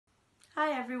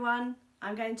Hi everyone,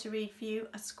 I'm going to read for you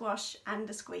A Squash and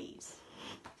a Squeeze.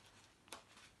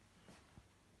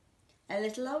 A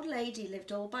little old lady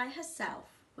lived all by herself,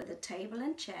 with a table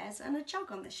and chairs and a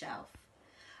jug on the shelf.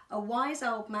 A wise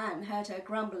old man heard her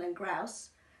grumble and grouse,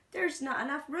 "There's not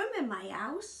enough room in my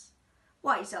house."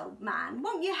 "Wise old man,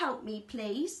 won't you help me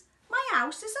please? My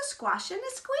house is a squash and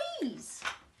a squeeze."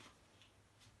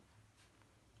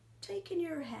 "Take in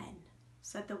your hen,"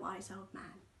 said the wise old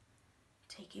man.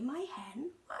 "Taking my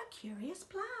hen? What a curious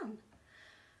plan."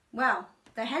 Well,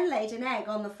 the hen laid an egg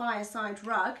on the fireside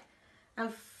rug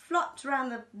and flopped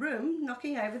round the room,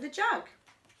 knocking over the jug.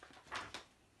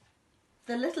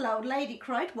 The little old lady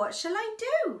cried, "What shall I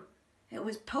do? It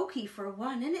was pokey for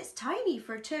one and it's tiny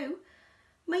for two.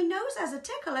 My nose has a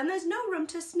tickle and there's no room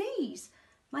to sneeze.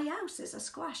 My house is a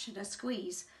squash and a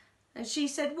squeeze." And she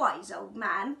said, "Wise old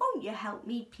man, won't you help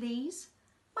me please?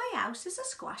 My house is a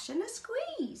squash and a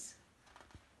squeeze."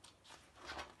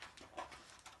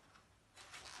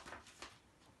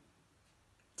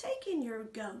 "Take in your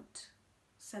goat,"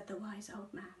 said the wise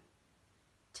old man.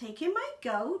 "Take in my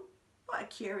goat? What a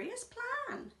curious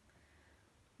plan."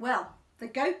 Well, the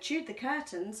goat chewed the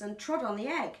curtains and trod on the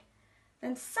egg,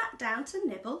 then sat down to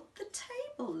nibble the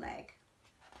table leg.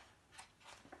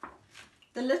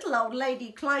 The little old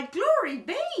lady cried, "Glory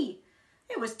be!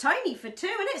 It was tiny for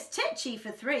two and it's titchy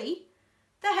for three.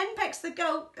 The hen pecks the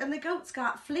goat and the goat's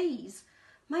got fleas.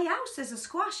 My house is a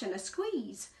squash and a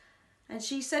squeeze." And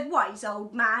she said, "Wise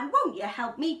old man, won't you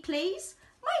help me please?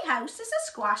 My house is a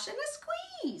squash and a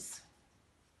squeeze."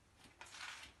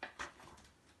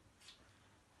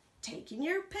 "Take in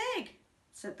your pig,"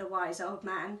 said the wise old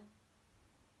man.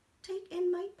 "Take in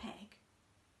my pig?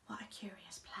 What a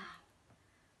curious plan."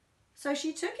 So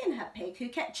she took in her pig, who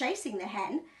kept chasing the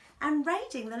hen and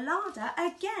raiding the larder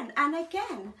again and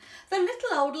again. The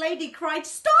little old lady cried,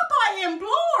 "Stop, I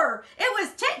implore! It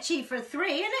was titchy for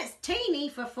three and it's teeny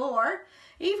for four.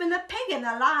 Even the pig in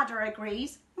the larder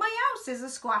agrees, my house is a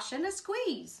squash and a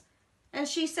squeeze." And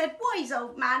she said, "Wise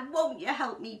old man, won't you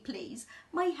help me please?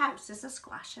 My house is a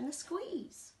squash and a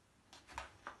squeeze."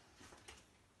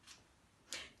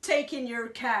 "Take in your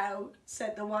cow,"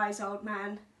 said the wise old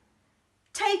man.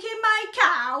 "Take in my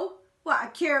cow? What a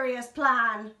curious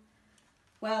plan."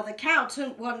 Well, the cow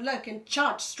took one look and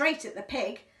charged straight at the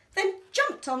pig, then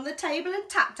jumped on the table and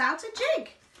tapped out a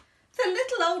jig. The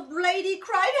little old lady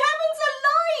cried, "Heavens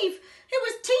alive! It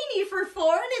was teeny for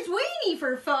four and it's weeny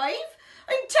for five.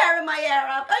 I'm tearing my hair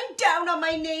out, I'm down on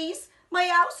my knees. My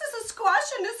house is a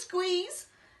squash and a squeeze."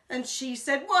 And she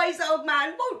said, "Wise old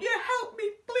man, won't you help me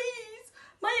please?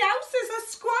 My house is a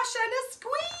squash and a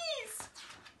squeeze."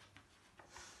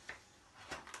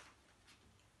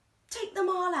 "Take them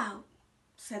all out,"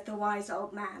 said the wise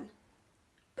old man.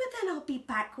 "But then I'll be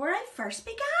back where I first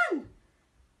began."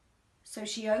 So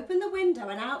she opened the window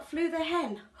and out flew the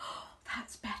hen. "Oh,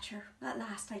 that's better. At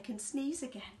last I can sneeze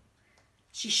again."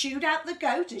 She shooed out the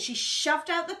goat and she shoved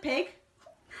out the pig.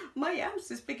 My house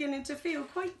is beginning to feel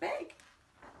quite big.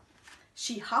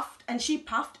 She huffed and she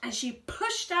puffed and she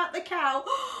pushed out the cow.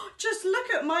 "Oh, just look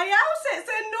at my house. It's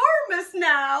enormous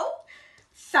now."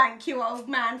 "Thank you, old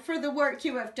man, for the work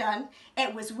you have done.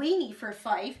 It was weeny for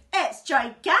five. It's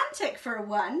gigantic for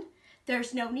one.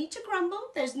 There's no need to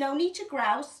grumble. There's no need to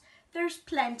grouse. There's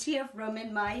plenty of room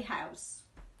in my house."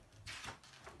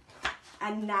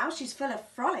 And now she's full of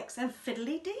frolics and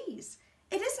fiddly-dees.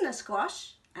 It isn't a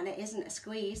squash and it isn't a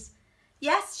squeeze.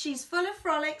 Yes, she's full of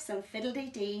frolics and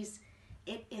fiddly-dees.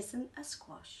 It isn't a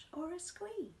squash or a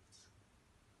squeeze.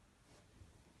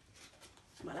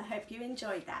 Well, I hope you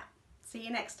enjoyed that. See you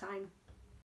next time.